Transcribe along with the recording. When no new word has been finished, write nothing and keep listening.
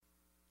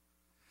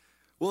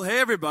Well, hey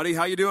everybody,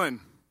 how you doing?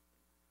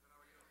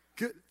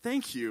 Good,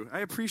 thank you.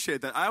 I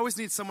appreciate that. I always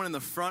need someone in the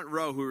front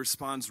row who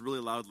responds really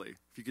loudly.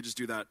 If you could just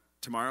do that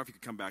tomorrow, if you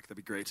could come back, that'd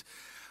be great.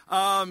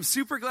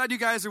 Super glad you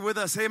guys are with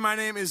us. Hey, my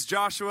name is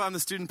Joshua. I'm the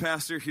student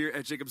pastor here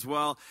at Jacob's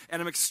Well,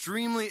 and I'm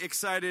extremely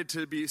excited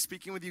to be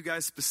speaking with you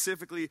guys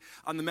specifically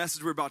on the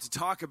message we're about to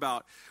talk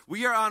about.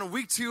 We are on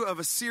week 2 of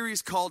a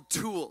series called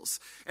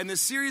Tools, and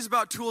this series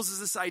about tools is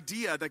this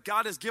idea that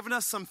God has given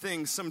us some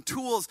things, some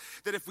tools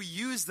that if we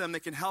use them, they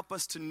can help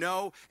us to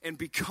know and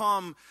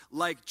become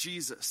like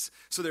Jesus.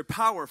 So they're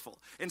powerful,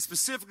 and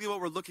specifically what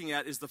we're looking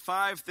at is the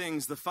 5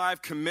 things, the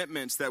 5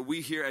 commitments that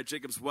we here at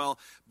Jacob's Well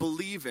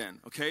believe in,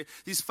 okay?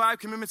 These 5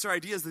 commitments are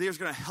ideas that are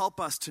going to help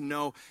us to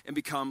know and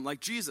become like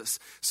Jesus.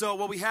 So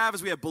what we have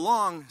is we have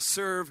belong,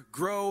 serve,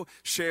 grow,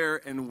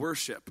 share, and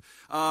worship.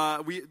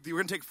 We're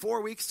going to take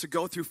 4 weeks to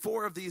go through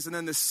 4 of these, and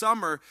then this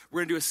summer,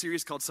 we're going to do a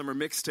series called Summer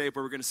Mixtape,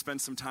 where we're going to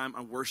spend some time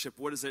on worship.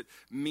 What does it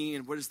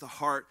mean? What is the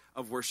heart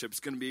of worship? It's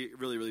going to be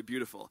really, really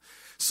beautiful.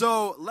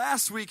 So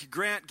last week,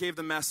 Grant gave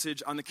the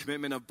message on the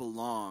commitment of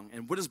belong,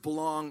 and what does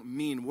belong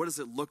mean? What does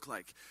it look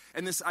like?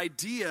 And this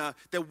idea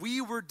that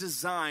we were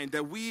designed,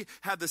 that we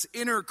have this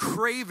inner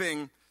craving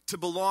to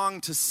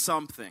belong to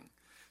something,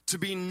 to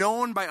be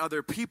known by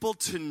other people,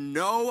 to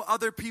know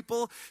other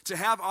people, to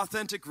have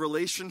authentic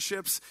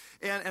relationships.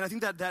 And I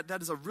think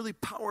that is a really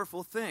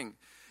powerful thing.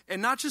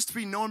 And not just to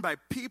be known by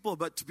people,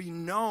 but to be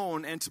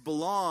known and to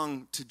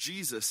belong to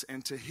Jesus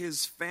and to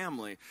his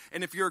family.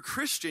 And if you're a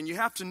Christian, you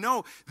have to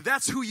know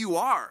that's who you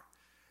are.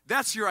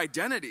 That's your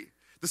identity.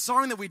 The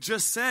song that we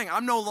just sang,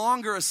 I'm no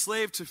longer a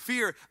slave to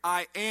fear.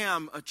 I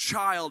am a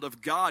child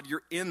of God.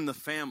 You're in the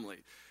family.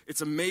 It's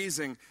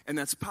amazing, and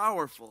that's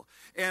powerful.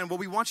 And what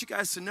we want you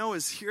guys to know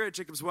is here at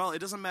Jacob's Well, it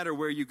doesn't matter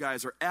where you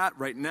guys are at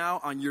right now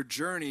on your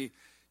journey,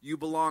 you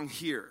belong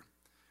here.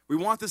 We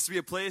want this to be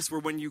a place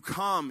where when you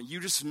come, you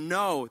just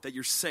know that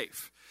you're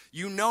safe.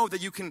 You know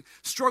that you can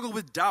struggle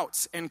with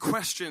doubts and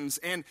questions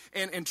and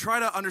try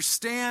to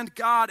understand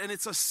God, and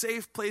it's a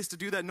safe place to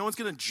do that. No one's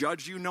going to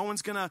judge you. No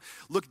one's going to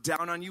look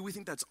down on you. We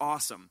think that's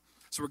awesome.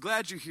 So we're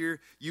glad you're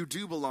here. You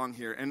do belong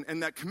here.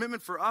 And that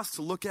commitment for us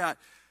to look at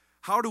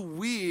how do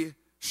we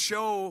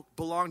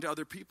belong to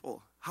other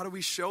people? How do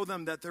we show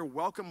them that they're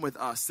welcome with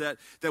us,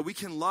 that we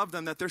can love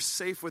them, that they're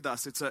safe with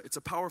us? It's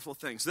a powerful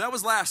thing. So that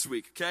was last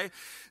week, okay?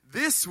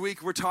 This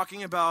week, we're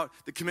talking about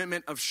the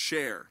commitment of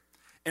share.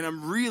 And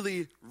I'm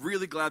really,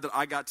 really glad that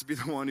I got to be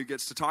the one who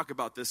gets to talk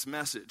about this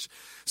message.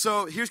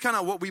 So here's kind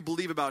of what we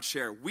believe about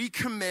share. We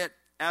commit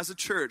as a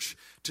church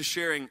to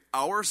sharing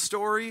our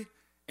story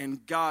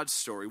and God's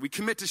story. We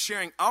commit to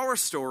sharing our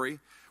story,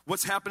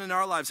 what's happened in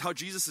our lives, how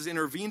Jesus has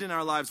intervened in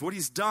our lives, what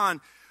he's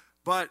done,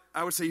 but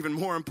I would say even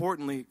more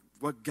importantly,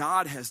 what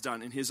God has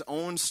done in his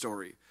own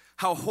story.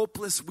 How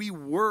hopeless we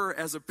were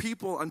as a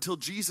people until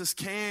Jesus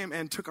came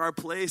and took our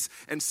place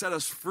and set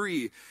us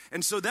free.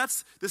 And so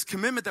that's this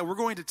commitment that we're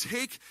going to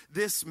take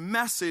this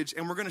message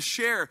and we're going to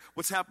share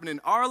what's happened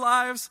in our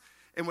lives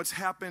and what's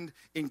happened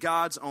in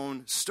God's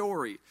own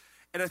story.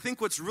 And I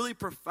think what's really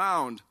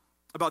profound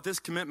about this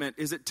commitment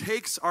is it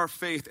takes our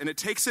faith and it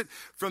takes it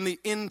from the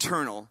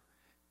internal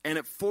and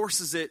it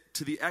forces it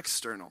to the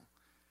external.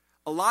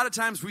 A lot of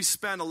times we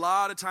spend a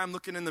lot of time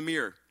looking in the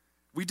mirror.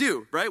 We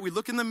do, right? We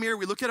look in the mirror,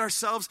 we look at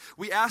ourselves,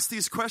 we ask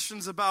these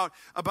questions about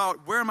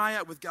where am I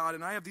at with God,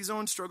 and I have these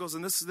own struggles,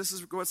 and this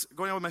is what's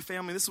going on with my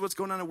family, this is what's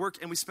going on at work,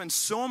 and we spend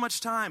so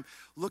much time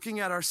looking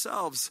at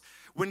ourselves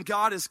when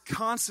God is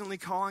constantly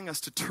calling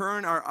us to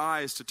turn our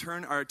eyes, to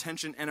turn our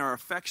attention and our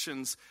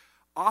affections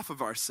off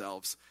of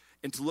ourselves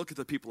and to look at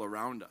the people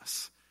around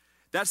us.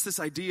 That's this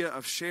idea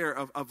of share,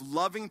 of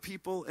loving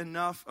people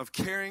enough, of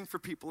caring for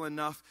people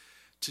enough,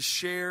 to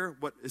share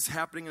what is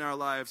happening in our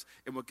lives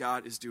and what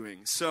God is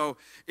doing. So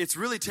it's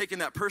really taking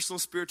that personal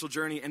spiritual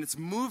journey and it's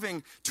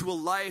moving to a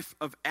life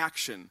of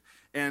action.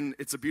 And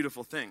it's a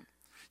beautiful thing.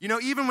 You know,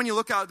 even when you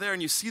look out there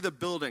and you see the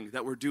building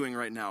that we're doing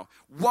right now,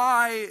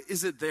 why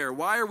is it there?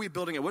 Why are we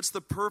building it? What's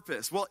the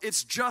purpose? Well,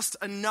 it's just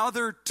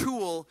another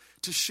tool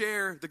to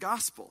share the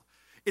gospel.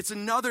 It's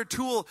another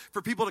tool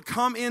for people to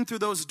come in through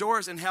those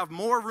doors and have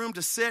more room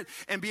to sit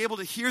and be able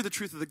to hear the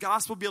truth of the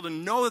gospel, be able to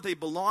know that they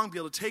belong, be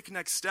able to take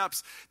next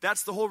steps.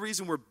 That's the whole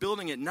reason we're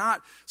building it,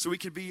 not so we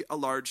could be a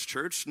large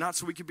church, not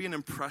so we could be an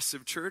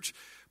impressive church,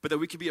 but that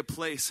we could be a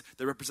place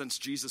that represents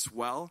Jesus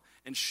well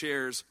and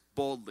shares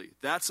boldly.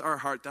 That's our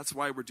heart. That's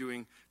why we're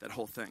doing that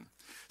whole thing.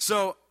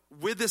 So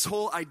with this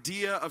whole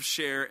idea of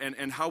share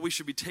and how we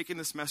should be taking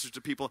this message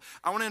to people,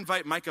 I want to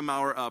invite Micah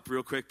Maurer up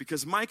real quick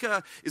because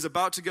Micah is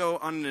about to go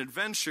on an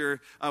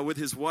adventure with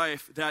his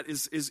wife that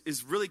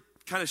is really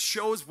kind of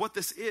shows what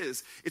this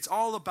is. It's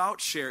all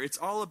about share. It's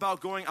all about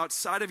going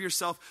outside of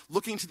yourself,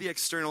 looking to the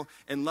external,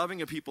 and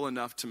loving a people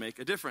enough to make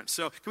a difference.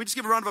 So can we just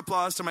give a round of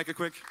applause to Micah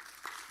quick?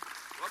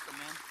 Welcome,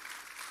 man.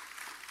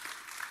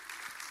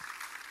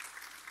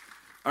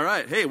 All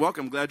right. Hey,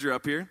 welcome. Glad you're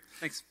up here.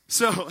 Thanks.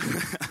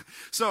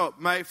 So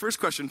my first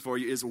question for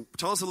you is,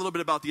 tell us a little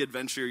bit about the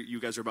adventure you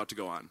guys are about to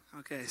go on.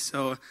 Okay,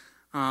 so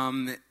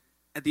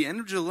at the end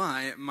of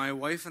July, my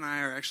wife and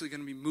I are actually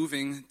going to be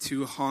moving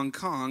to Hong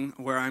Kong,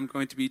 where I'm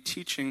going to be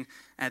teaching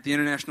at the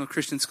International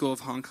Christian School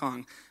of Hong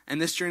Kong.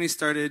 And this journey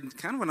started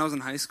kind of when I was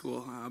in high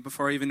school,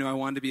 before I even knew I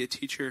wanted to be a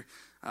teacher.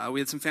 We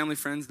had some family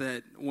friends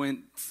that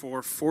went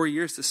for 4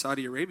 years to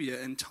Saudi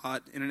Arabia and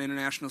taught in an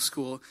international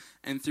school.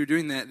 And through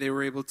doing that, they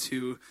were able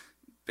to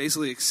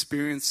basically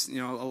experience,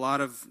 a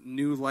lot of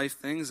new life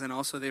things, and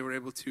also they were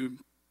able to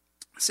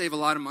save a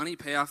lot of money,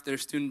 pay off their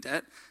student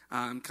debt,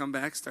 come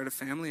back, start a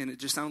family, and it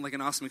just sounded like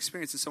an awesome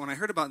experience. And so when I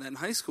heard about that in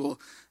high school,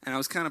 and I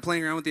was kind of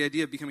playing around with the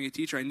idea of becoming a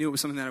teacher, I knew it was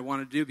something that I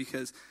wanted to do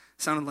because it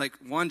sounded like,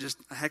 one, just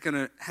a heck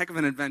of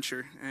an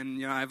adventure,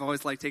 and I've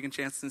always liked taking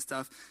chances and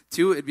stuff.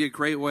 Two, it'd be a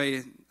great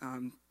way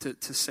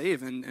to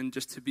save and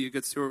just to be a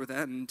good steward with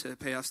that and to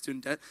pay off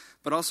student debt,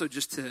 but also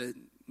just to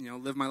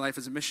live my life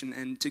as a mission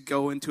and to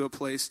go into a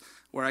place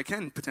where I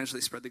can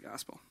potentially spread the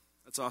gospel.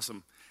 That's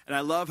awesome. And I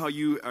love how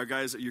you are,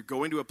 guys, you're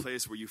going to a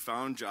place where you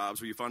found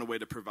jobs, where you found a way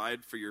to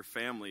provide for your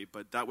family,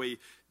 but that way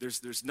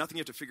there's nothing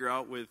you have to figure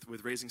out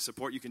with raising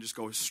support. You can just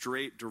go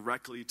straight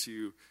directly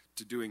to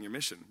doing your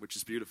mission, which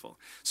is beautiful.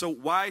 So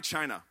why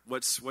China?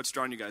 What's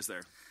drawing you guys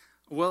there?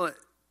 Well,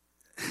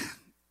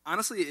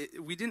 honestly,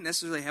 we didn't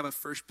necessarily have a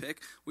first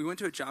pick. We went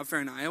to a job fair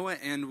in Iowa,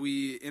 and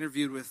we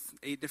interviewed with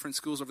 8 different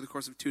schools over the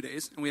course of 2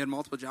 days, and we had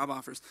multiple job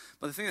offers.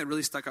 But the thing that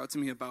really stuck out to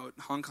me about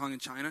Hong Kong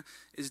and China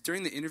is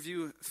during the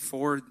interview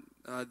for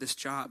this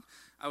job,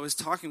 I was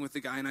talking with the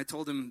guy, and I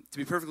told him, to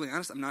be perfectly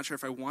honest, I'm not sure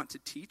if I want to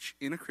teach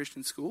in a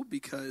Christian school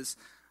because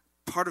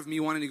part of me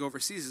wanting to go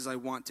overseas is I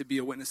want to be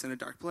a witness in a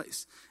dark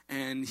place.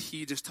 And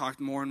he just talked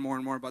more and more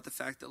and more about the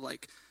fact that,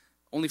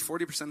 only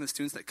 40% of the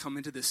students that come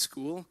into this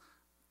school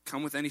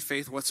come with any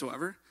faith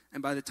whatsoever,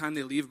 and by the time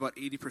they leave, about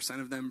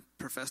 80% of them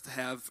profess to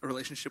have a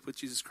relationship with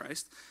Jesus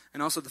Christ.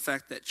 And also the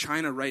fact that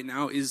China right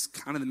now is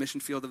kind of the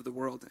mission field of the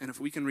world, and if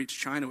we can reach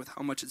China with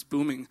how much it's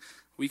booming,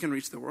 we can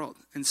reach the world.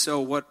 And so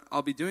what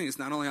I'll be doing is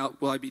not only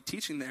will I be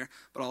teaching there,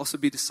 but I'll also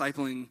be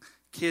discipling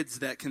kids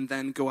that can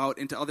then go out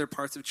into other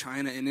parts of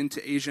China and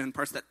into Asia and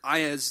parts that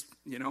I, as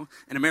an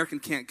American,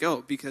 can't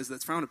go because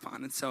that's frowned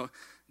upon. And so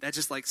that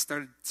just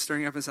started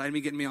stirring up inside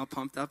me, getting me all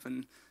pumped up,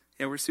 and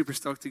yeah, we're super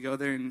stoked to go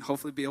there and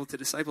hopefully be able to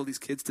disciple these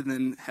kids to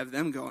then have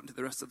them go out into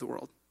the rest of the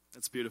world.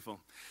 That's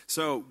beautiful.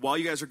 So while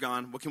you guys are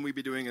gone, what can we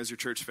be doing as your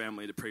church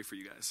family to pray for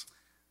you guys?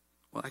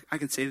 Well, I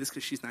can say this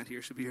because she's not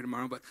here. She'll be here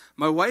tomorrow. But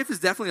my wife is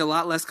definitely a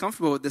lot less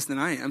comfortable with this than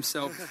I am.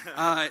 So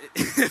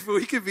if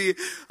we could be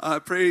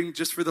praying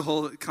just for the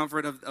whole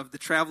comfort of the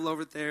travel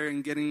over there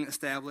and getting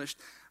established,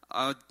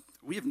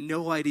 we have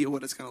no idea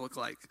what it's going to look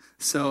like.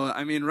 So,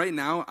 right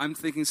now I'm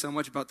thinking so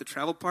much about the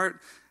travel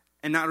part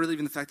and not really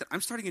even the fact that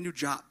I'm starting a new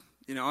job.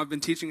 I've been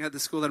teaching at the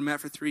school that I'm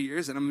at for 3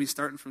 years, and I'm going to be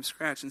starting from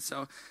scratch. And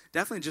so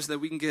definitely just that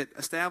we can get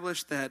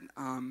established, that,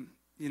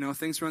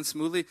 things run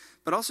smoothly,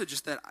 but also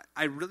just that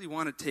I really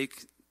want to take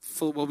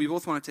we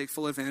both want to take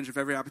full advantage of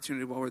every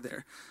opportunity while we're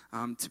there,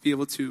 to be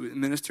able to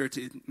minister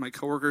to my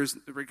coworkers,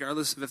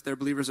 regardless of if they're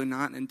believers or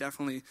not, and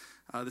definitely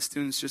the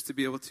students, just to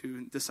be able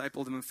to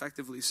disciple them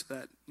effectively so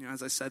that,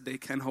 as I said, they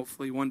can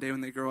hopefully one day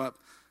when they grow up,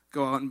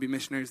 go out and be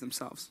missionaries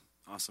themselves.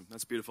 Awesome.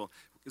 That's beautiful.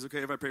 Is it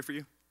okay if I pray for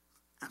you?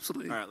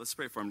 Absolutely. All right, let's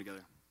pray for them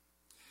together.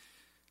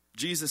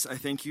 Jesus, I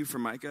thank you for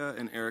Micah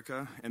and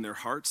Erica and their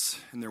hearts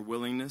and their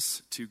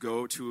willingness to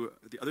go to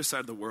the other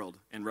side of the world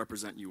and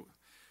represent you.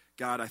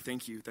 God, I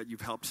thank you that you've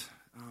helped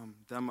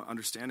them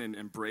understand and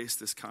embrace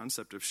this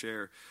concept of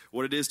share,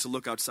 what it is to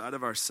look outside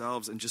of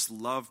ourselves and just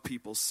love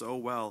people so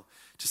well,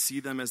 to see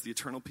them as the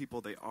eternal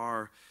people they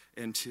are,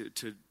 and to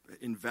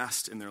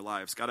invest in their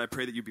lives. God, I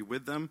pray that you'd be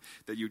with them,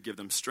 that you'd give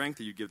them strength,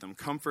 that you'd give them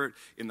comfort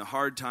in the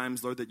hard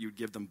times, Lord, that you'd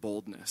give them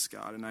boldness,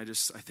 God. And I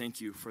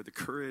thank you for the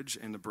courage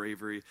and the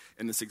bravery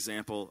and this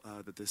example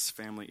that this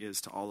family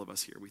is to all of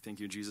us here. We thank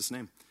you in Jesus'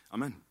 name.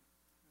 Amen.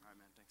 All right,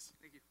 man, thanks.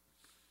 Thank you.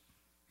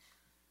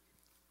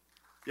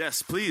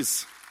 Yes,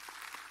 please.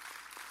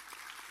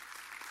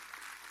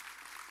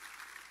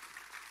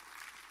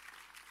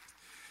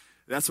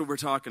 That's what we're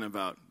talking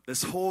about.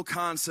 This whole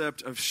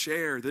concept of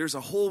share. There's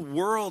a whole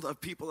world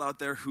of people out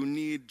there who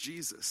need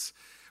Jesus.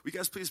 Will you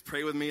guys please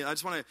pray with me? I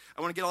want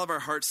to get all of our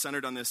hearts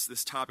centered on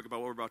this topic about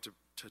what we're about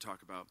to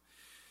talk about.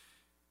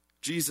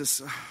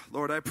 Jesus,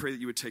 Lord, I pray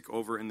that you would take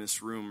over in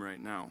this room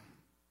right now.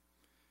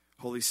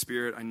 Holy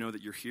Spirit, I know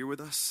that you're here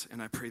with us,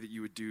 and I pray that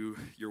you would do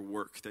your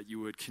work, that you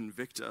would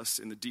convict us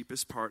in the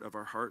deepest part of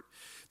our heart,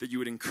 that you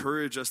would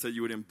encourage us, that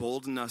you would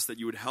embolden us, that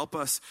you would help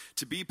us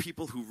to be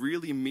people who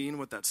really mean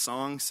what that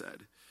song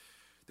said,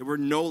 that we're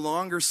no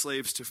longer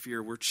slaves to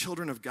fear. We're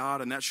children of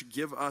God, and that should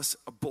give us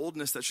a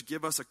boldness, that should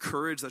give us a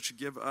courage, that should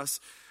give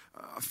us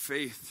a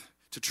faith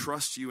to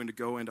trust you and to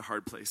go into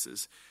hard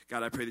places.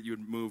 God, I pray that you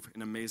would move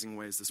in amazing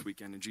ways this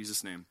weekend. In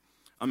Jesus' name,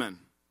 amen.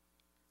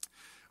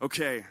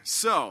 Okay,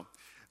 so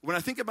when I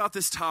think about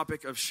this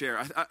topic of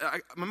share,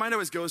 my mind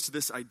always goes to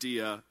this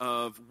idea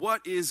of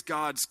what is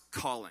God's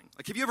calling?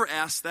 Like, have you ever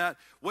asked that?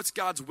 What's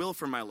God's will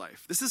for my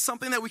life? This is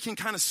something that we can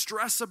kind of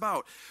stress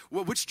about.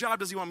 Well, which job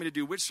does he want me to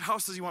do? Which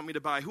house does he want me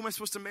to buy? Who am I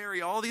supposed to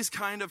marry? All these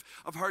kind of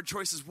hard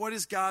choices. What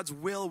is God's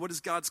will? What is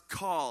God's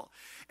call?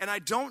 And I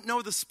don't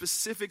know the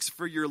specifics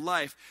for your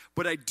life,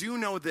 but I do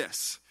know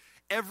this.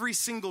 Every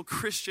single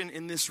Christian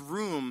in this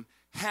room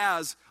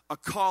has a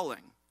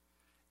calling.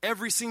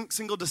 Every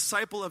single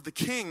disciple of the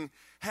King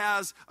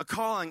has a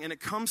calling, and it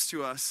comes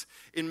to us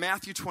in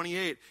Matthew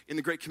 28 in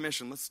the Great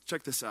Commission. Let's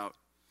check this out.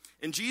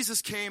 And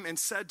Jesus came and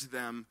said to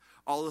them,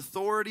 all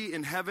authority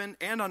in heaven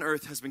and on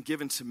earth has been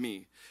given to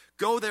me.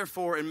 Go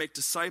therefore and make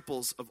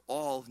disciples of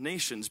all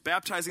nations,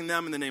 baptizing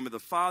them in the name of the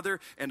Father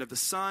and of the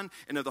Son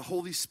and of the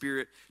Holy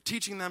Spirit,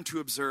 teaching them to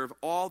observe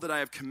all that I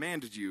have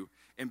commanded you.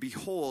 And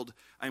behold,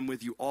 I am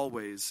with you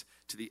always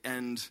to the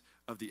end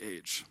of the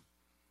age.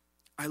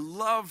 I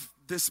love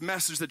this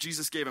message that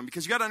Jesus gave him,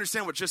 because you got to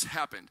understand what just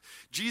happened.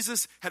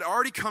 Jesus had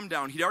already come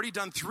down. He'd already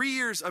done 3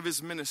 years of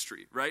his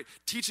ministry, right?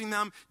 Teaching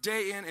them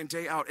day in and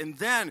day out. And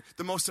then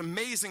the most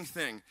amazing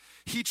thing,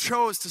 he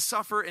chose to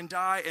suffer and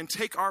die and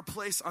take our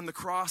place on the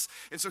cross.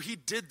 And so he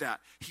did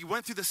that. He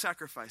went through the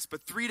sacrifice.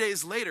 But 3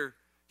 days later,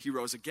 he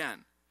rose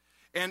again.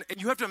 And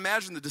you have to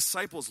imagine the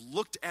disciples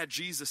looked at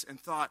Jesus and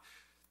thought,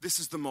 this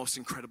is the most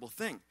incredible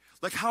thing.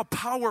 Like, how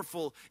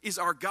powerful is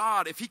our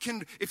God if he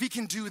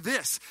can do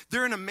this?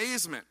 They're in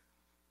amazement.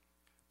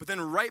 But then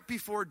right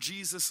before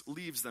Jesus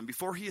leaves them,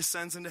 before he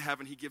ascends into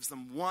heaven, he gives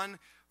them one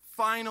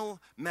final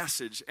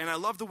message. And I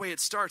love the way it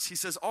starts. He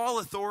says, all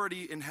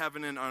authority in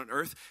heaven and on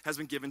earth has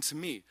been given to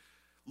me.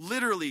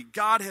 Literally,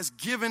 God has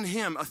given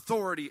him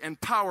authority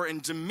and power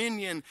and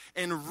dominion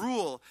and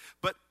rule.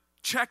 But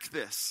check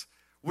this.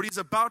 What he's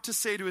about to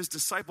say to his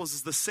disciples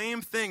is the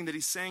same thing that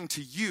he's saying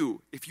to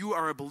you if you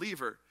are a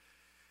believer.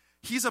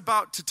 He's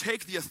about to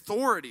take the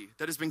authority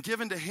that has been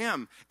given to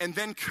him and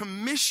then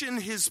commission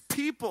his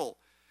people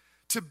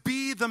to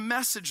be the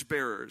message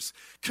bearers.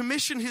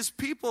 Commission his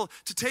people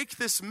to take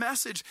this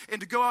message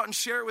and to go out and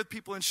share it with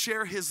people and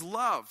share his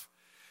love.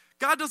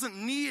 God doesn't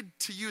need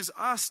to use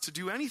us to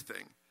do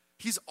anything.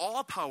 He's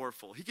all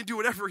powerful. He can do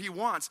whatever he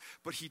wants,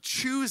 but he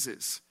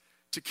chooses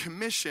to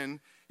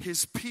commission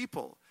his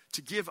people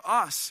to give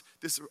us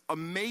this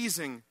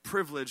amazing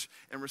privilege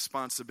and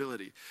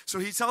responsibility. So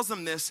he tells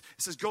them this.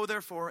 He says, go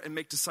therefore and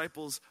make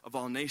disciples of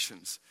all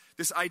nations.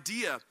 This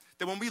idea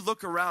that when we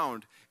look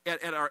around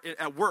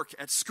at work,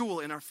 at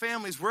school, in our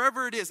families,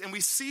 wherever it is, and we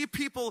see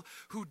people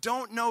who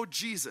don't know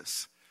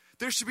Jesus,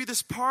 there should be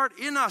this part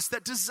in us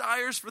that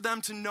desires for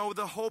them to know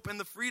the hope and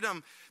the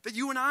freedom that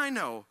you and I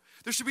know.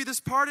 There should be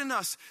this part in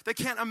us that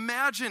can't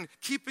imagine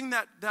keeping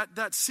that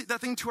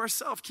thing to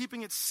ourselves,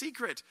 keeping it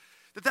secret.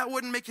 That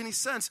wouldn't make any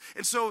sense.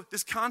 And so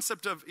this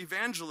concept of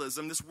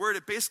evangelism, this word,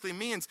 it basically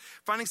means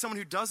finding someone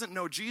who doesn't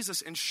know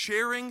Jesus and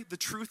sharing the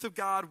truth of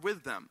God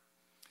with them.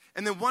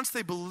 And then once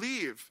they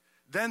believe,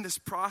 then this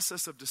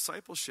process of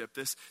discipleship,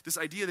 this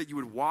idea that you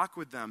would walk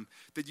with them,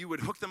 that you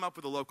would hook them up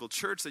with a local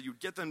church, that you would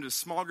get them to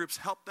small groups,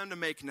 help them to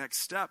make next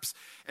steps,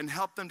 and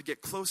help them to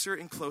get closer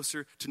and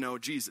closer to know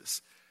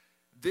Jesus.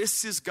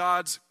 This is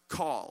God's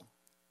call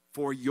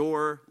for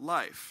your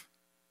life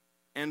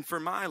and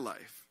for my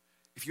life.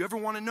 If you ever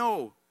want to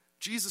know,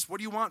 Jesus, what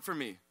do you want from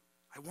me?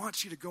 I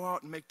want you to go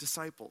out and make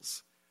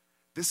disciples.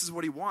 This is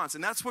what he wants.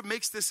 And that's what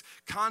makes this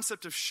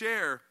concept of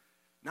share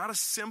not a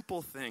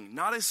simple thing,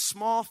 not a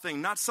small thing,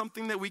 not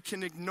something that we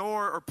can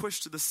ignore or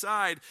push to the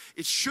side.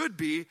 It should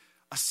be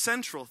a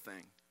central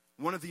thing,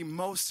 one of the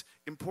most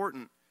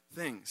important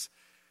things.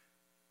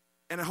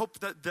 And I hope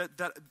that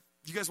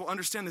you guys will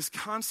understand this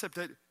concept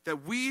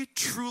that we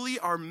truly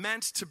are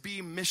meant to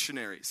be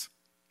missionaries.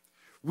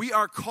 We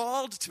are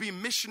called to be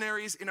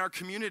missionaries in our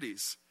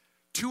communities,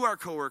 to our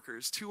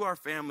coworkers, to our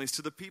families,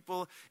 to the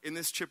people in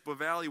this Chippewa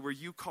Valley where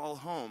you call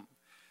home.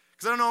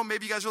 Because I don't know,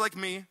 maybe you guys are like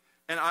me,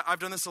 and I've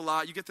done this a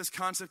lot. You get this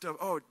concept of,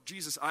 oh,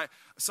 Jesus,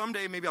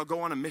 someday maybe I'll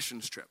go on a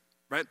missions trip,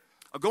 right?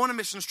 I'll go on a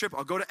missions trip,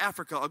 I'll go to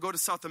Africa, I'll go to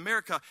South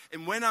America,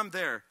 and when I'm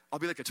there, I'll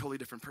be like a totally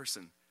different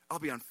person. I'll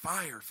be on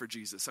fire for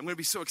Jesus. I'm going to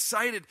be so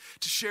excited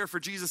to share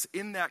for Jesus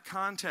in that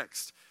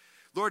context.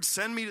 Lord,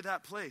 send me to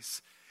that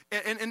place.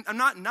 And I'm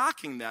not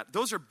knocking that.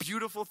 Those are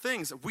beautiful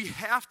things. We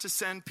have to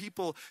send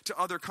people to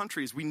other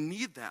countries. We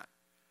need that.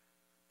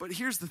 But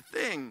here's the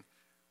thing.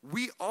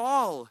 We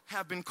all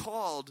have been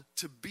called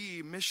to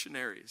be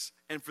missionaries.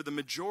 And for the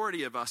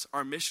majority of us,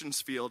 our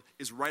missions field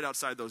is right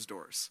outside those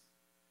doors.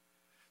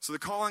 So the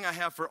calling I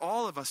have for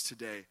all of us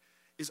today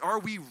is, are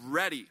we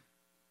ready?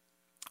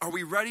 Are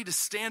we ready to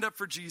stand up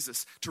for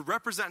Jesus, to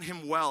represent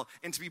him well,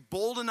 and to be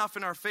bold enough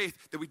in our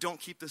faith that we don't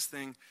keep this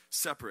thing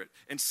separate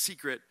and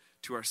secret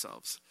to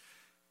ourselves?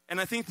 And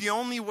I think the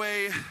only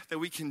way that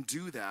we can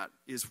do that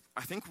is,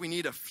 I think we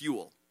need a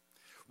fuel.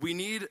 We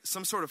need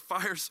some sort of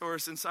fire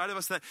source inside of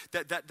us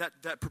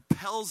that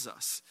propels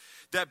us,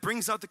 that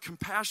brings out the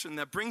compassion,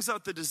 that brings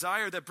out the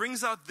desire, that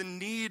brings out the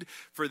need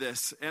for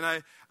this. And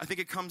I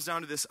think it comes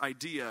down to this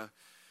idea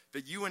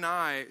that you and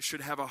I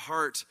should have a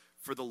heart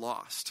for the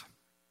lost.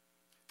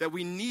 that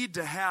we need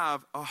to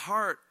have a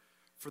heart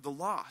for the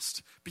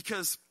lost,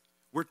 because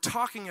we're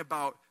talking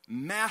about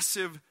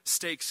massive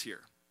stakes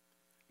here.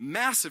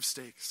 Massive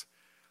stakes.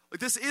 Like,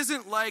 this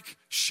isn't like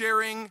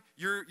sharing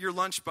your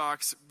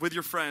lunchbox with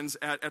your friends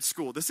at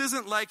school. This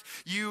isn't like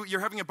you're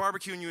having a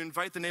barbecue and you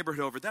invite the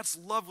neighborhood over. That's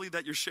lovely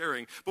that you're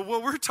sharing. But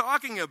what we're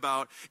talking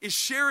about is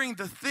sharing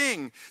the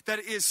thing that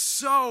is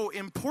so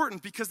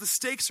important, because the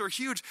stakes are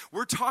huge.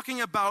 We're talking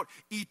about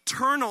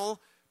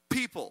eternal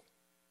people.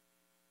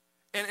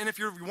 And if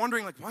you're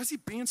wondering, like, why is he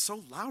being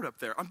so loud up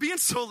there? I'm being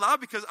so loud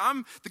because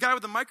I'm the guy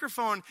with the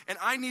microphone, and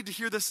I need to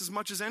hear this as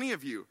much as any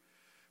of you.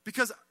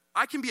 Because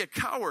I can be a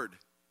coward.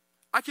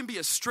 I can be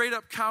a straight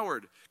up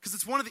coward, because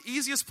it's one of the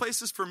easiest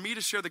places for me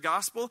to share the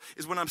gospel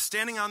is when I'm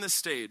standing on this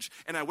stage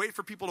and I wait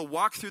for people to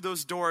walk through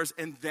those doors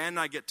and then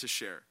I get to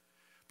share.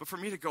 But for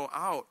me to go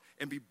out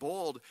and be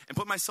bold and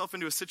put myself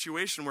into a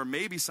situation where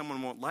maybe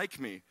someone won't like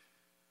me,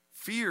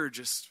 fear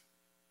it's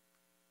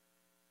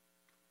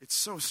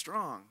so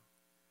strong.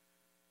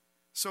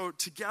 So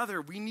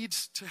together, we need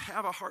to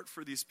have a heart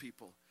for these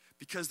people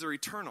because they're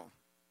eternal.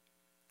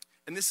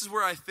 And this is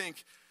where I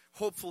think,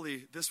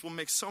 hopefully, this will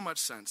make so much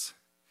sense.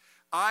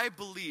 I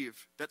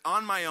believe that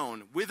on my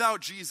own,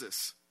 without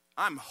Jesus,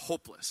 I'm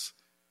hopeless.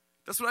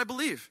 That's what I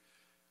believe.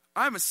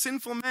 I'm a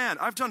sinful man.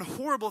 I've done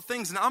horrible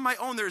things, and on my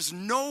own, there's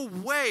no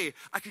way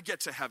I could get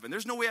to heaven.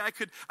 There's no way I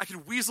could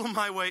weasel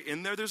my way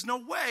in there. There's no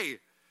way.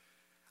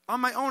 On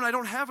my own, I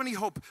don't have any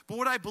hope. But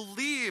what I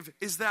believe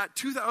is that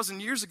 2,000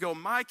 years ago,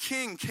 my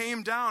king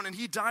came down and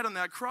he died on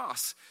that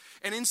cross.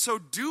 And in so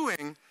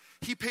doing,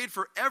 he paid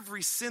for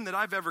every sin that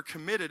I've ever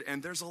committed,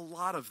 and there's a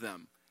lot of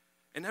them,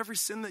 and every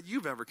sin that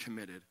you've ever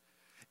committed.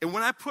 And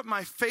when I put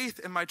my faith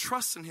and my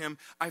trust in him,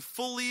 I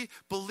fully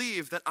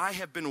believe that I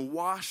have been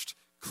washed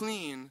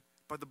clean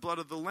by the blood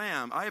of the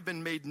Lamb. I have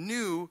been made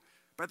new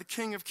by the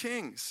King of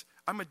Kings.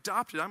 I'm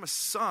adopted. I'm a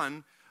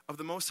son of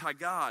the Most High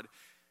God.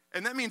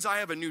 And that means I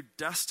have a new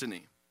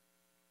destiny.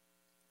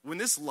 When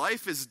this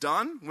life is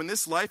done, when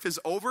this life is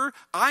over,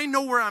 I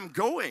know where I'm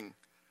going.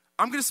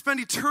 I'm going to spend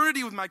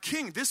eternity with my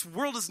King. This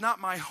world is not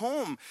my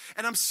home.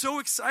 And I'm so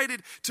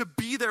excited to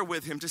be there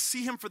with him, to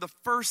see him for the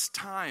first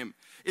time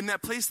in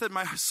that place that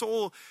my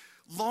soul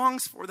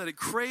longs for, that it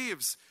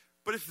craves.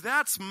 But if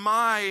that's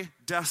my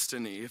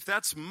destiny, if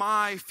that's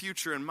my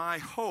future and my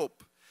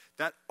hope,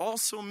 that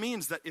also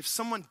means that if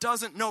someone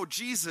doesn't know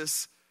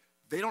Jesus,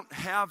 they don't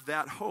have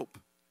that hope.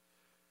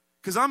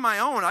 Because on my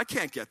own, I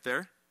can't get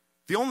there.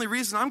 The only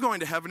reason I'm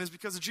going to heaven is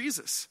because of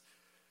Jesus.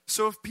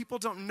 So if people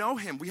don't know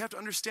him, we have to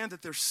understand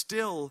that they're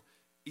still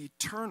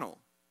eternal.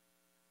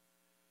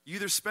 You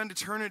either spend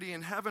eternity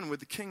in heaven with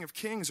the King of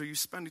Kings, or you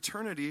spend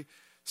eternity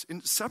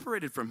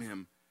separated from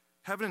him.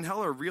 Heaven and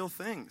hell are real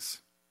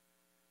things.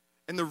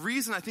 And the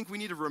reason I think we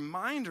need a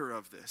reminder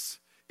of this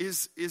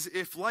is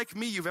if, like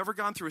me, you've ever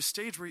gone through a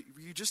stage where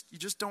you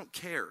just don't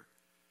care.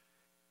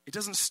 It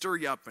doesn't stir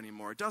you up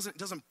anymore. It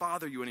doesn't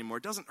bother you anymore.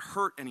 It doesn't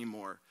hurt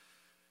anymore.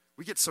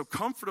 We get so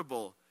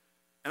comfortable,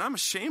 and I'm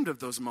ashamed of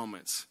those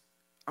moments.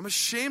 I'm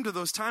ashamed of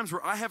those times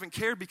where I haven't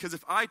cared, because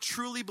if I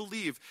truly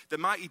believe that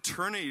my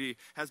eternity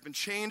has been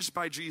changed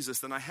by Jesus,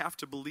 then I have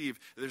to believe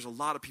that there's a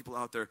lot of people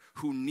out there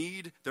who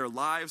need their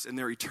lives and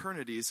their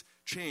eternities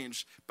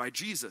changed by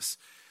Jesus.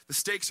 The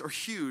stakes are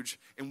huge,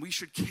 and we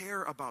should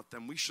care about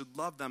them. We should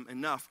love them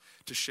enough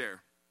to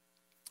share.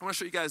 I want to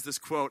show you guys this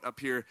quote up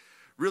here.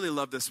 Really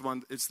love this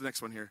one. It's the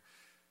next one here.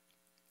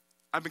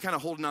 I've been kind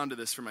of holding on to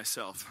this for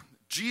myself.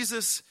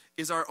 Jesus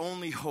is our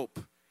only hope,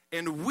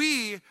 and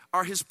we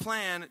are his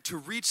plan to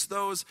reach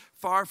those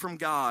far from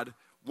God,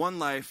 one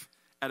life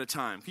at a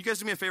time. Can you guys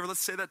do me a favor? Let's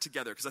say that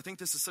together, because I think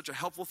this is such a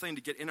helpful thing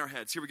to get in our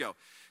heads. Here we go.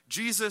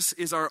 Jesus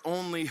is our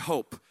only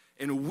hope,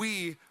 and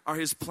we are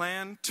his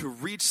plan to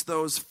reach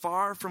those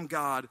far from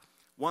God,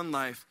 one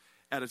life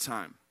at a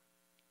time.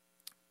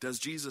 Does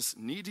Jesus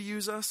need to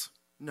use us?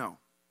 No.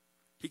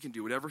 He can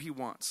do whatever he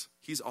wants.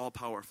 He's all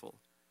powerful.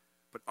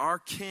 But our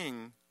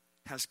King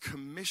has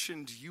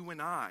commissioned you and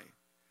I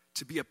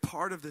to be a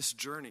part of this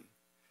journey,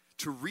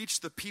 to reach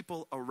the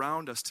people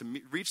around us, to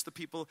reach the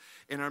people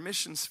in our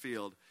missions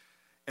field.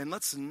 And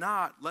let's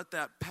not let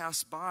that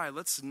pass by.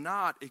 Let's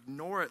not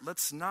ignore it.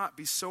 Let's not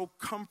be so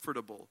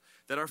comfortable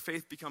that our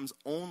faith becomes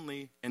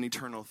only an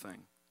eternal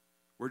thing.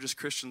 We're just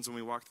Christians when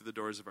we walk through the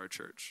doors of our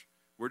church.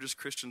 We're just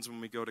Christians when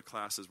we go to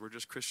classes. We're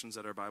just Christians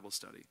at our Bible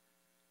study.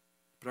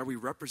 But are we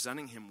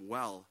representing him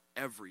well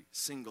every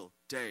single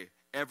day,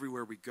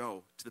 everywhere we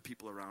go, to the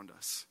people around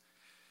us?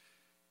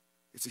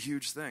 It's a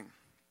huge thing.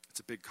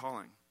 It's a big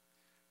calling.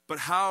 But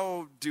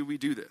how do we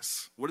do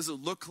this? What does it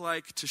look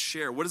like to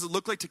share? What does it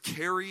look like to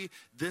carry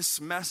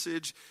this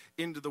message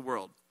into the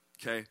world?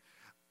 Okay,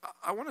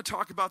 I want to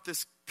talk about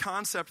this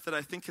concept that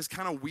I think has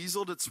kind of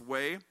weaseled its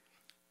way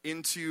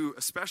into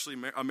especially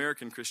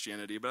American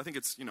Christianity, but I think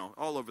it's,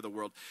 all over the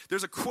world.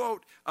 There's a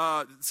quote,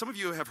 some of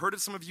you have heard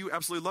it, some of you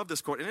absolutely love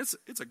this quote, and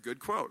it's a good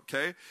quote,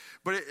 okay?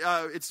 But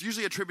it's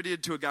usually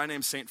attributed to a guy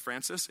named St.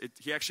 Francis.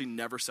 He actually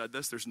never said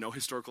this. There's no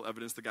historical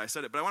evidence the guy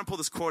said it, but I want to pull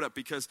this quote up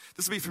because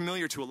this will be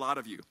familiar to a lot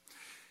of you.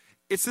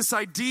 It's this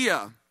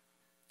idea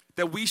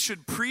that we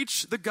should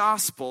preach the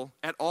gospel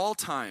at all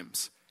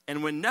times,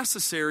 and when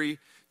necessary,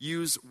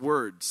 use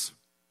words.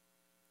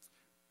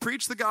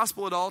 Preach the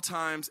gospel at all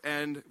times,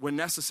 and when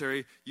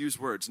necessary, use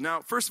words.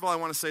 Now, first of all, I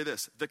want to say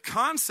this. The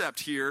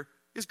concept here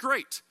is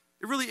great.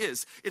 It really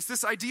is. It's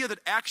this idea that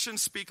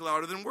actions speak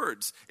louder than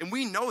words, and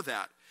we know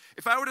that.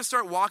 If I were to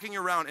start walking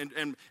around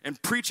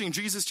and preaching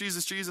Jesus,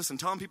 Jesus, Jesus, and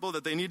telling people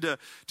that they need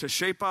to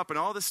shape up and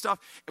all this stuff,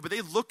 but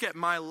they look at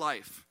my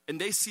life, and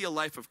they see a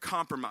life of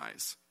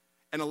compromise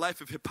and a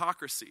life of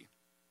hypocrisy,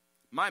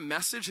 my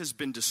message has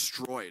been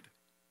destroyed.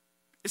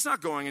 It's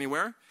not going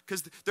anywhere,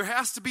 because there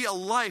has to be a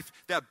life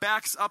that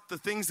backs up the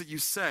things that you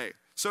say.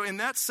 So in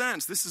that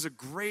sense, this is a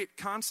great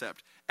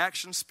concept.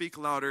 Actions speak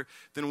louder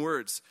than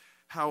words.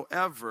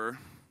 However,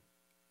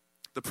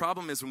 the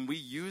problem is when we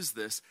use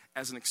this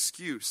as an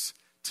excuse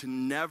to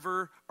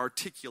never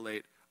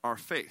articulate our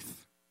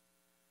faith,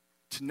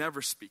 to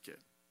never speak it.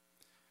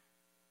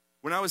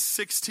 When I was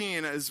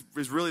 16 is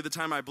really the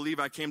time I believe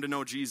I came to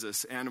know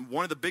Jesus. And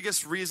one of the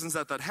biggest reasons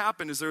that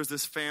happened is there was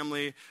this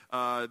family,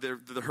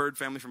 the Hurd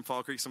family from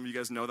Fall Creek. Some of you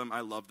guys know them.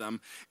 I love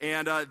them.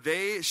 And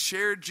they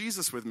shared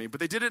Jesus with me, but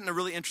they did it in a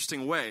really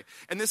interesting way.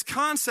 And this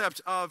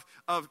concept of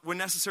when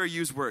necessary,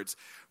 use words.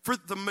 For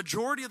the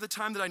majority of the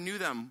time that I knew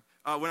them,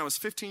 when I was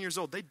 15 years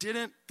old, they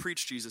didn't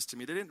preach Jesus to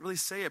me. They didn't really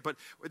say it, but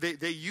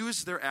they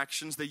used their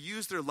actions, they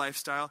used their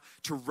lifestyle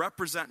to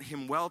represent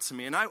him well to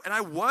me. And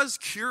I was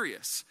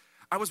curious.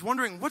 I was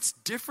wondering, what's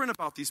different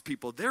about these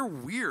people? They're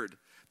weird.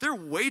 They're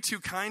way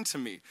too kind to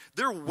me.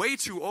 They're way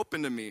too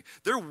open to me.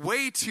 They're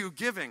way too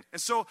giving.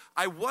 And so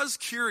I was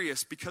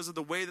curious because of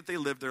the way that they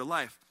lived their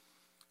life.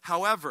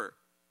 However,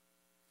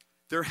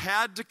 there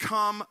had to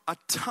come a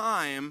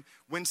time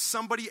when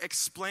somebody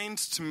explained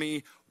to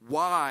me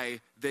why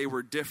they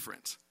were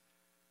different.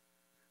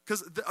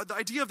 Because the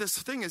idea of this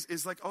thing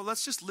is like, oh,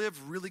 let's just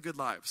live really good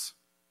lives.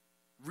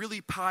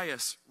 Really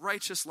pious,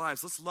 righteous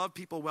lives. Let's love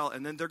people well.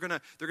 And then they're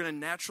gonna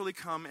naturally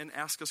come and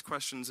ask us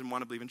questions and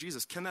want to believe in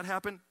Jesus. Can that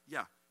happen?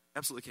 Yeah,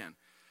 absolutely can.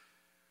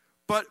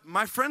 But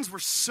my friends were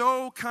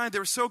so kind. They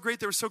were so great.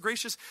 They were so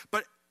gracious.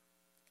 But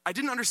I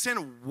didn't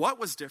understand what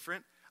was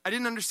different. I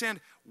didn't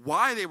understand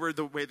why they were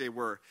the way they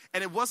were.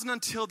 And it wasn't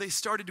until they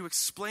started to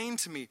explain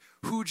to me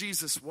who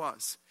Jesus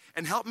was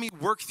and help me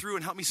work through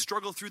and help me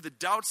struggle through the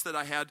doubts that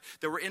I had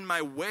that were in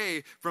my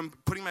way from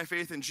putting my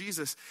faith in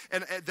Jesus.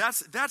 And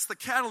that's the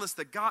catalyst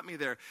that got me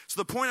there.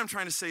 So the point I'm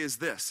trying to say is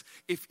this.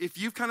 If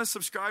you've kind of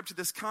subscribed to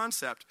this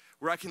concept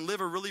where I can live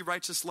a really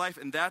righteous life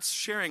and that's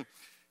sharing,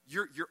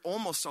 you're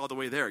almost all the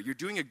way there. You're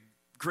doing a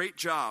great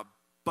job,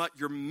 but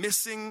you're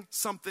missing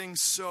something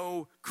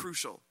so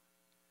crucial.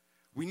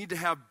 We need to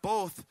have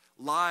both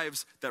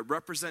lives that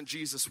represent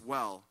Jesus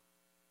well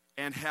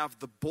and have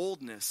the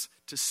boldness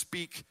to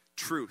speak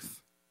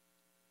truth.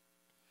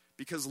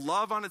 Because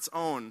love on its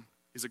own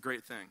is a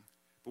great thing.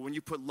 But when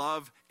you put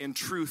love and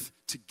truth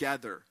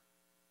together,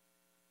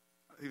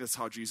 I think that's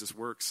how Jesus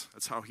works.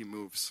 That's how he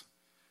moves.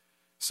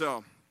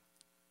 So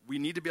we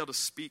need to be able to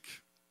speak.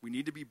 We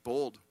need to be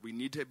bold. We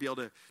need to be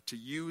able to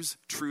use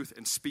truth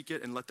and speak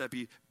it and let that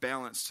be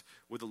balanced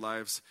with the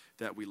lives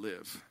that we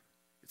live.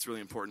 It's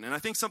really important. And I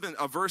think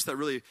a verse that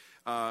really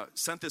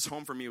sent this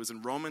home for me was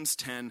in Romans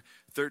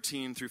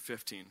 10:13 through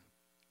 15. It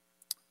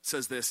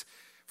says this,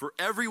 "For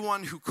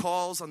everyone who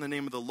calls on the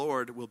name of the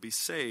Lord will be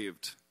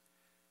saved.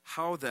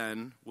 How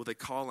then will they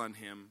call on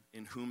him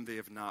in whom they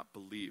have not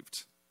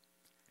believed?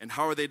 And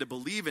how are they to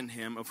believe in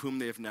him of whom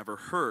they have never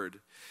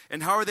heard?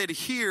 And how are they to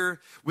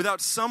hear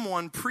without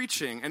someone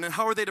preaching? And then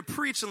how are they to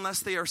preach unless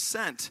they are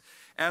sent?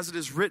 As it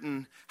is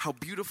written, how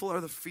beautiful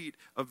are the feet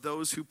of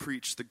those who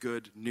preach the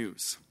good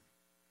news."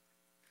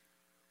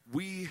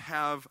 We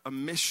have a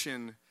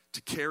mission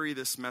to carry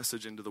this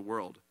message into the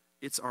world.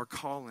 It's our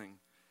calling.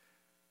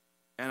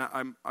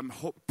 And I'm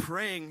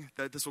praying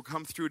that this will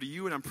come through to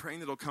you, and I'm praying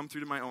that it'll come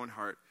through to my own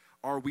heart.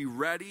 Are we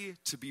ready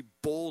to be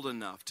bold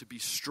enough, to be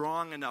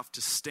strong enough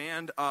to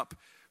stand up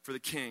for the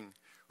King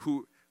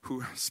who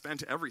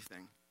spent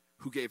everything,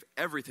 who gave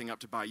everything up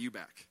to buy you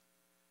back?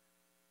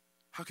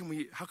 How can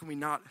we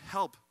not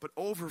help but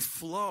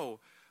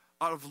overflow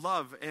out of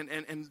love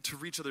and to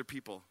reach other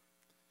people?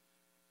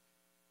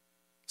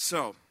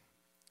 So,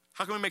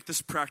 how can we make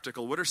this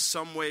practical? What are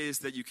some ways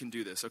that you can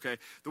do this, okay?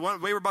 The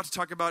one way we're about to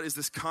talk about is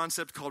this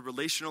concept called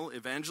relational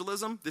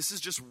evangelism. This is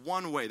just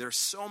one way. There are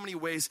so many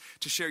ways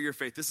to share your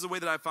faith. This is a way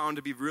that I found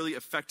to be really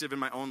effective in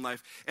my own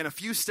life, and a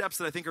few steps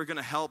that I think are going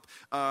to help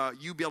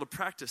you be able to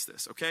practice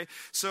this, okay?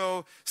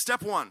 So,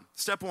 step one,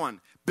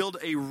 build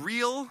a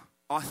real,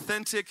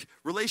 authentic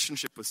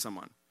relationship with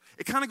someone.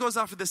 It kind of goes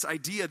off of this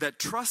idea that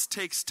trust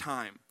takes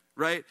time,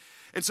 right?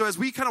 And so as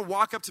we kind of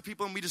walk up to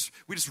people and we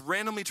just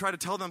randomly try to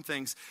tell them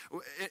things,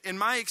 in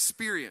my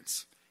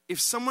experience,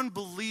 if someone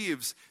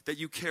believes that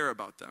you care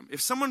about them,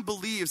 if someone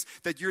believes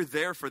that you're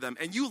there for them,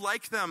 and you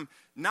like them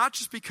not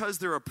just because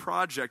they're a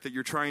project that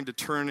you're trying to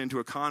turn into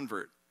a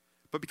convert,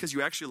 but because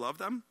you actually love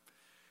them,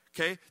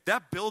 okay,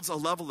 that builds a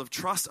level of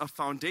trust, a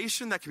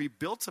foundation that can be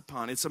built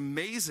upon. It's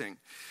amazing.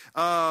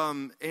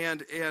 When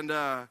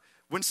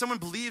someone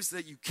believes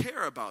that you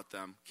care about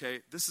them,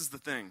 okay, this is the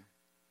thing.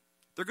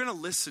 they're going to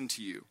listen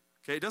to you.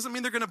 Okay, it doesn't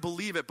mean they're going to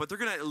believe it, but they're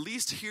going to at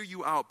least hear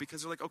you out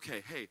because they're like,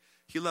 okay, hey,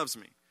 he loves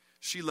me.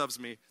 She loves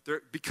me.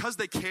 Because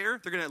they care,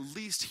 they're going to at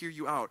least hear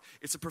you out.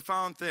 It's a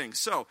profound thing.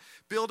 So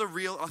build a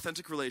real,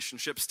 authentic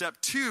relationship. Step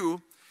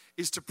 2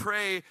 is to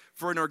pray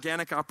for an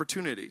organic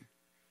opportunity.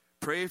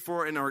 Pray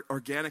for an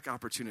organic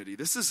opportunity.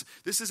 This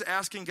is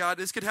asking God.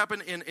 This could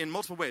happen in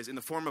multiple ways. In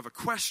the form of a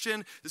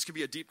question. This could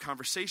be a deep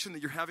conversation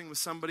that you're having with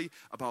somebody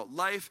about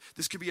life.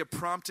 This could be a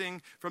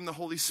prompting from the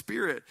Holy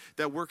Spirit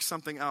that works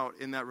something out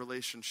in that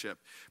relationship.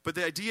 But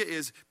the idea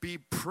is be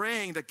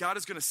praying that God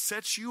is going to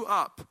set you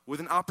up with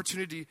an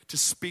opportunity to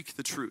speak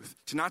the truth.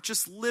 To not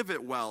just live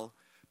it well,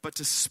 but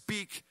to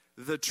speak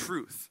the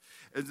truth.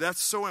 And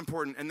that's so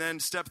important. And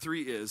then step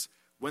 3 is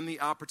when the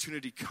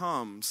opportunity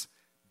comes,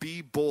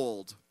 be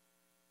bold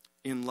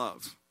in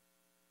love.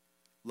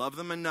 Love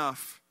them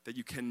enough that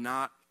you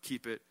cannot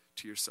keep it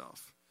to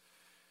yourself.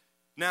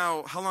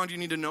 Now, how long do you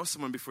need to know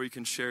someone before you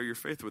can share your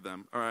faith with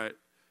them? All right.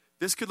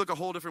 This could look a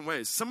whole different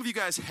ways. Some of you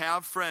guys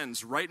have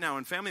friends right now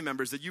and family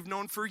members that you've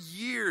known for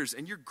years,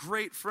 and you're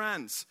great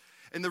friends.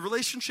 And the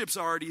relationship's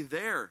already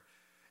there.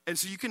 And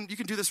so you can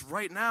do this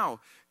right now.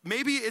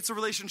 Maybe it's a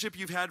relationship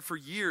you've had for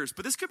years,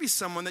 but this could be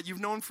someone that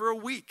you've known for a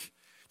week.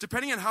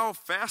 Depending on how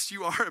fast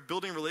you are at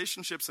building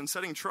relationships and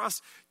setting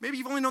trust, maybe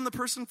you've only known the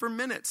person for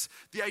minutes.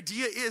 The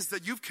idea is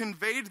that you've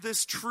conveyed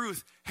this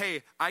truth,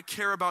 hey, I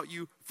care about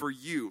you for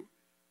you.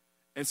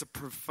 And it's a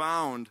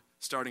profound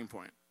starting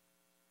point.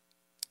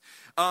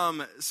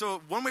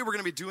 So one way we're going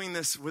to be doing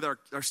this with our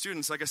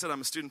students, like I said, I'm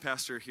a student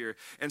pastor here,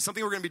 and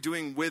something we're going to be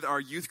doing with our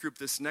youth group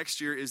this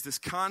next year is this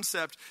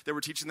concept that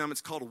we're teaching them.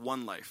 It's called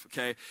One Life,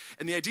 okay?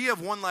 And the idea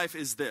of One Life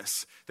is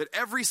this, that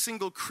every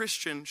single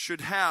Christian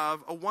should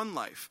have a one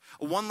life.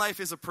 A one life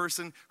is a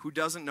person who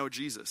doesn't know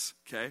Jesus,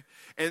 okay?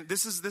 And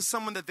this is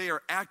someone that they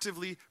are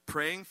actively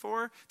praying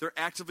for. They're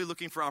actively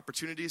looking for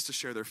opportunities to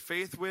share their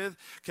faith with,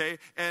 okay?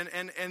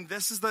 And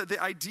this is the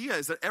idea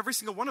is that every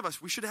single one of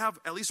us, we should have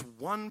at least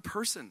one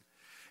person.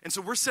 And so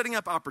we're setting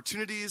up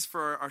opportunities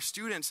for our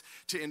students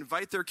to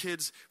invite their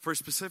kids for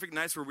specific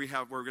nights where we're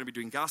going to be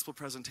doing gospel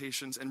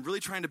presentations and really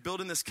trying to build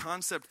in this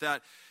concept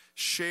that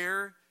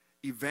share,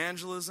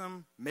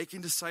 evangelism, making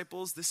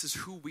disciples, this is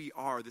who we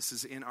are. This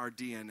is in our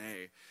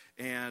DNA.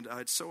 And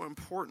it's so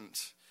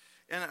important.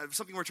 And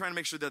something we're trying to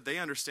make sure that they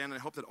understand, and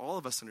I hope that all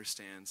of us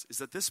understands, is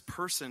that this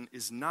person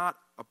is not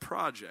a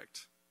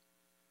project.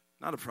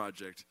 Not a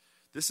project.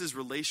 This is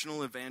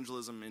relational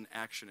evangelism in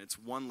action. It's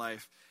one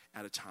life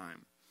at a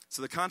time.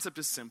 So the concept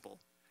is simple,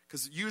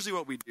 because usually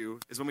what we do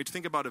is when we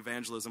think about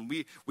evangelism,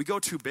 we go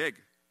too big.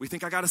 We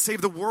think, I got to save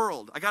the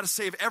world. I got to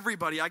save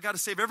everybody. I got to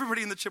save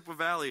everybody in the Chippewa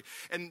Valley.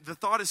 And the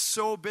thought is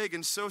so big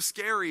and so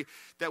scary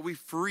that we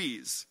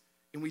freeze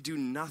and we do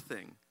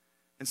nothing.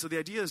 And so the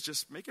idea is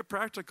just make it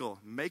practical,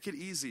 make it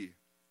easy.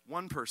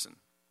 One person.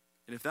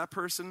 And if that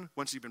person,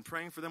 once you've been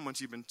praying for them,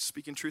 once you've been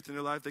speaking truth in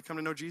their life, they come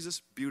to know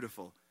Jesus,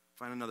 beautiful.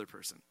 Find another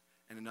person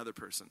and another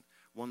person.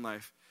 One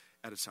life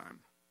at a time.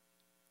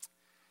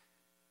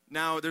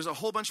 Now, there's a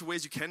whole bunch of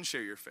ways you can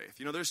share your faith.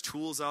 You know, there's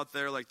tools out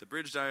there like the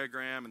Bridge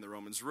Diagram and the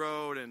Romans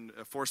Road and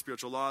 4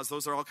 Spiritual Laws.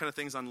 Those are all kind of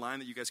things online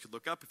that you guys could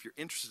look up if you're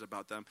interested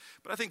about them.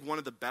 But I think one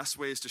of the best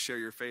ways to share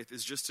your faith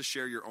is just to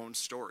share your own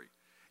story.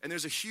 And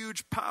there's a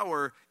huge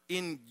power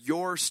in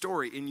your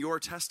story, in your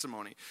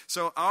testimony.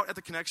 So out at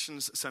the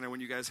Connections Center,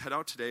 when you guys head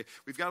out today,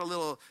 we've got a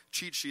little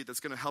cheat sheet that's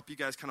going to help you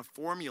guys kind of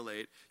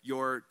formulate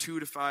your 2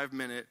 to 5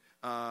 minute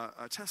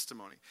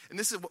testimony. And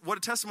this is what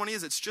a testimony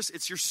is.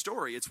 It's your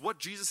story. It's what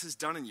Jesus has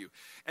done in you.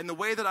 And the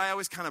way that I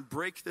always kind of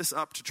break this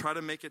up to try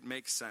to make it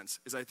make sense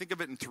is I think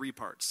of it in 3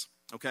 parts.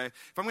 Okay?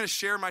 If I'm going to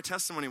share my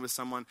testimony with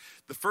someone,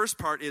 the first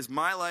part is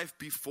my life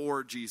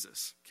before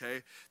Jesus.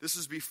 Okay? This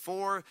was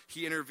before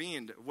he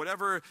intervened.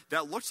 Whatever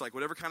that looked like,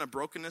 whatever kind of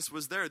brokenness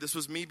was there, this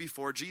was me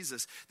before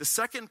Jesus. The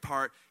second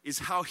part is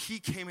how he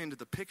came into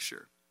the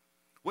picture.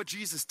 What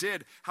Jesus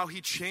did, how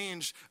he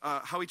changed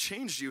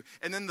you.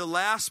 And then the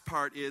last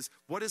part is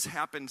what has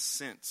happened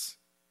since.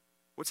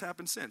 What's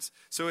happened since?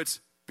 So it's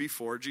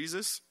before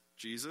Jesus,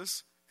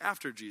 Jesus,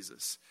 after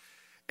Jesus.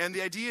 And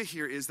the idea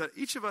here is that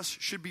each of us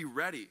should be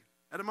ready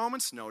at a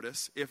moment's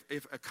notice,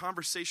 if a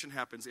conversation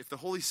happens, if the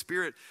Holy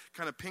Spirit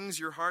kind of pings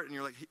your heart and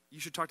you're like, hey, you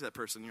should talk to that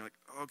person. And you're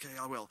like, okay,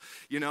 I will.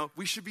 You know,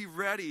 we should be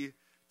ready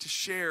to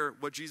share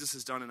what Jesus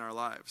has done in our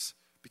lives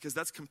because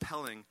that's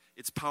compelling,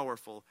 it's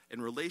powerful,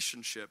 and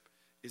relationship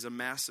is a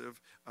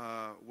massive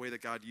way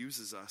that God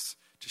uses us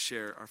to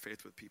share our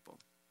faith with people.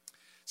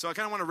 So I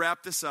kind of want to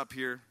wrap this up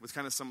here with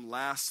kind of some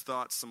last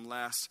thoughts, some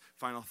last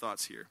final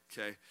thoughts here,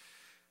 okay?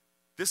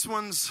 This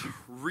one's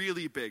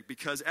really big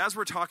because as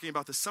we're talking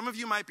about this, some of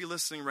you might be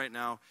listening right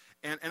now,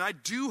 and I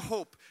do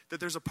hope that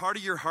there's a part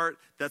of your heart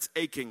that's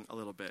aching a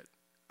little bit.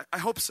 I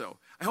hope so.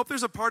 I hope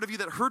there's a part of you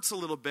that hurts a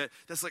little bit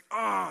that's like,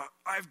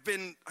 I've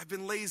been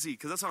lazy,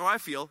 because that's how I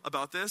feel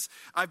about this.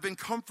 I've been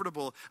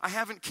comfortable. I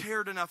haven't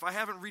cared enough. I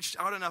haven't reached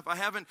out enough. I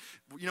haven't,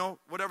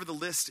 whatever the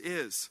list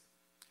is.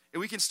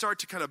 And we can start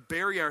to kind of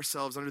bury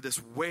ourselves under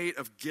this weight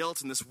of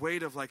guilt and this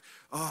weight of like,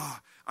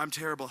 I'm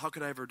terrible. How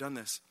could I have ever done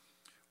this?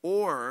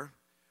 Or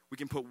we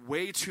can put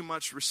way too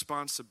much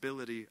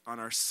responsibility on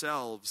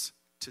ourselves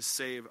to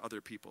save other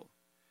people.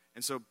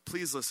 And so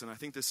please listen, I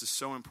think this is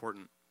so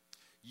important.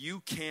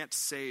 You can't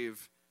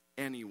save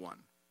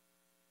anyone.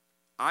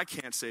 I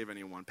can't save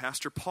anyone.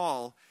 Pastor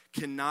Paul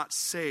cannot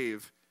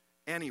save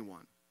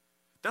anyone.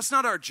 That's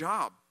not our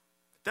job.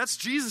 That's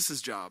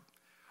Jesus' job.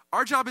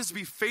 Our job is to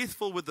be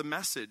faithful with the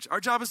message. Our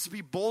job is to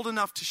be bold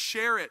enough to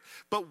share it.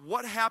 But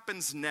what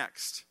happens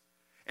next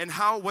and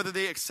how, whether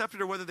they accept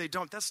it or whether they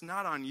don't, that's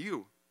not on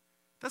you.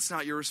 That's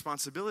not your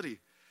responsibility.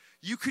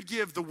 You could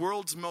give the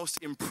world's most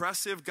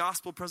impressive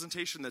gospel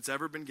presentation that's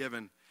ever been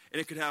given,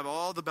 and it could have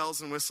all the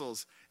bells and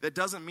whistles. That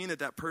doesn't mean that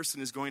that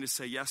person is going to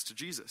say yes to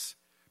Jesus.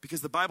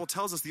 Because the Bible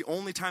tells us the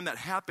only time that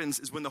happens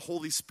is when the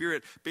Holy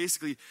Spirit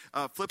basically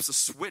flips a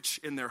switch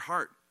in their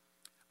heart.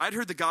 I'd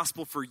heard the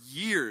gospel for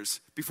years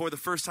before the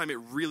first time it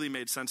really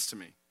made sense to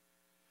me.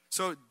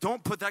 So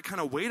don't put that kind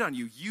of weight on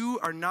you. You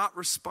are not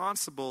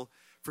responsible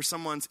for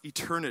someone's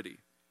eternity,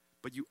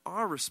 but you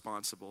are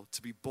responsible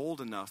to be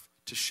bold enough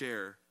to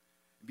share,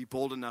 and be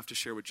bold enough to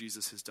share what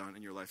Jesus has done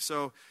in your life.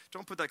 So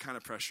don't put that kind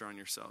of pressure on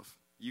yourself.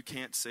 You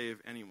can't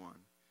save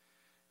anyone.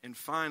 And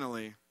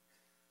finally,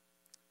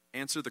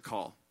 answer the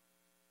call.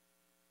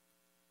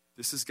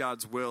 This is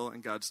God's will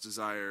and God's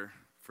desire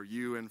for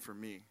you and for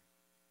me.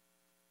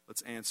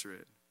 Let's answer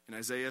it. In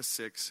Isaiah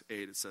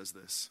 6:8, it says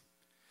this,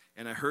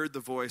 "And I heard the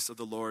voice of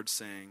the Lord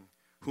saying,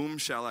 'Whom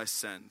shall I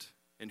send,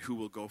 and who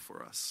will go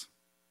for us?'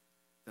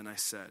 Then I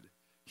said,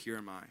 'Here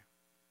am I,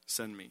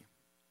 send me.'"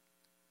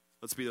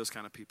 Let's be those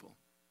kind of people.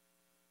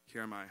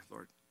 Here am I,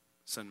 Lord,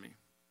 send me.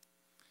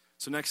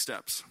 So next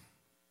steps.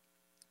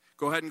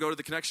 Go ahead and go to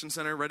the Connection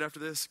Center right after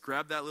this.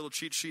 Grab that little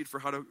cheat sheet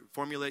for how to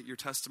formulate your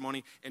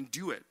testimony and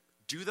do it.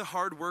 Do the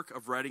hard work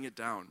of writing it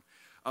down,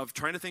 of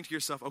trying to think to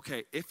yourself,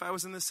 okay, if I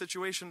was in this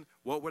situation,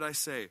 what would I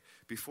say?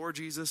 Before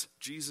Jesus,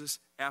 Jesus,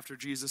 after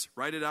Jesus.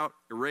 Write it out,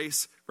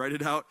 erase, write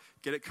it out,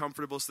 get it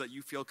comfortable so that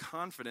you feel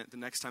confident the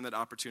next time that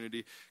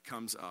opportunity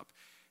comes up.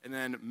 And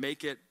then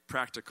make it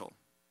practical.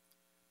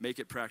 Make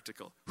it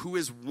practical. Who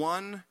is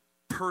one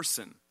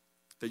person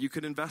that you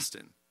could invest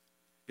in?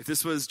 If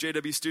this was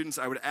JW students,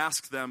 I would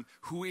ask them,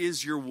 who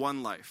is your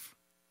one life?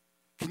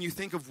 Can you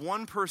think of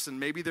one person,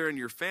 maybe they're in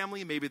your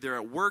family, maybe they're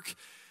at work,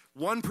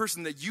 one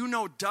person that you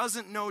know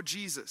doesn't know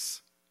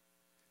Jesus,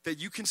 that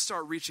you can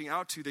start reaching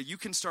out to, that you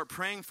can start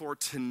praying for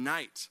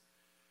tonight,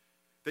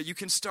 that you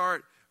can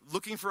start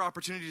looking for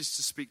opportunities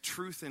to speak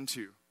truth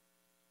into?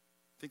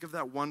 Think of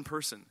that one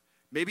person.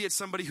 Maybe it's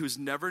somebody who's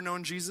never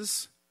known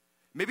Jesus.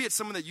 Maybe it's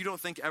someone that you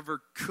don't think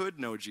ever could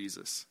know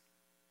Jesus.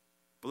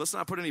 But let's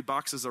not put any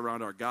boxes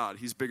around our God.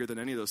 He's bigger than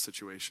any of those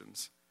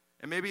situations.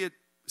 And maybe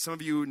some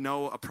of you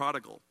know a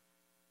prodigal.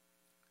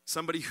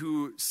 Somebody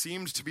who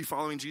seemed to be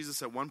following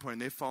Jesus at one point,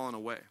 and they've fallen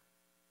away.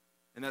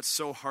 And that's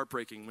so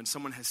heartbreaking when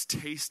someone has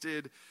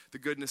tasted the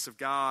goodness of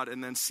God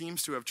and then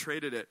seems to have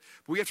traded it.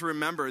 But we have to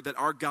remember that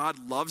our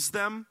God loves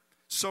them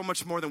so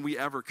much more than we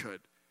ever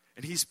could.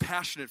 And he's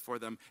passionate for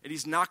them, and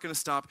he's not going to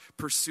stop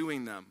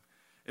pursuing them.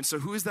 And so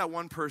who is that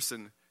one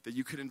person that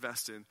you could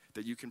invest in,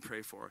 that you can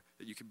pray for,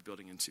 that you can be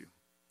building into?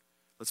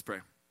 Let's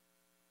pray.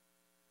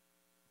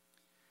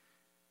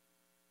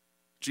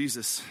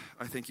 Jesus,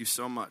 I thank you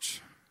so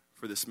much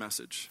for this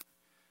message.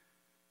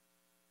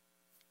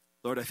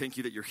 Lord, I thank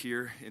you that you're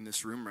here in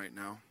this room right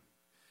now.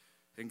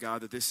 And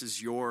God, that this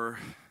is your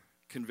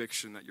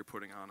conviction that you're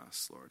putting on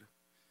us, Lord.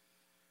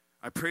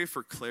 I pray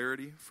for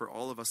clarity for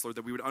all of us, Lord,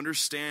 that we would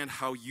understand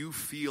how you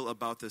feel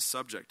about this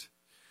subject.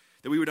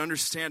 That we would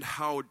understand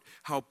how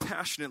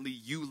passionately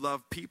you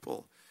love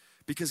people.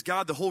 Because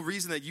God, the whole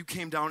reason that you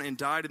came down and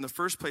died in the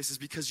first place is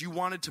because you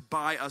wanted to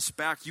buy us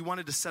back. You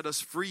wanted to set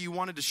us free. You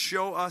wanted to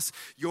show us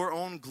your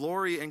own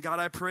glory. And God,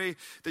 I pray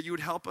that you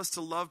would help us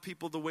to love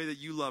people the way that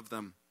you love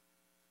them.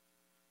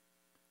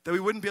 That we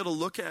wouldn't be able to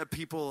look at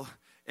people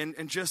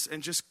and just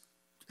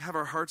have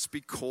our hearts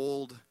be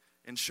cold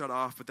and shut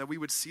off, but that we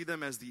would see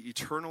them as the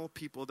eternal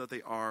people that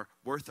they are,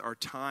 worth our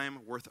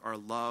time, worth our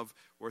love,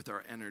 worth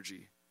our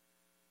energy.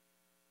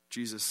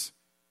 Jesus,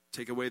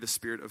 take away the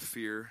spirit of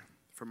fear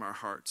from our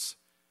hearts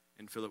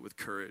and fill it with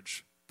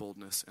courage,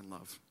 boldness, and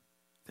love.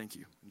 Thank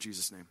you. In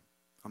Jesus' name,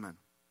 amen.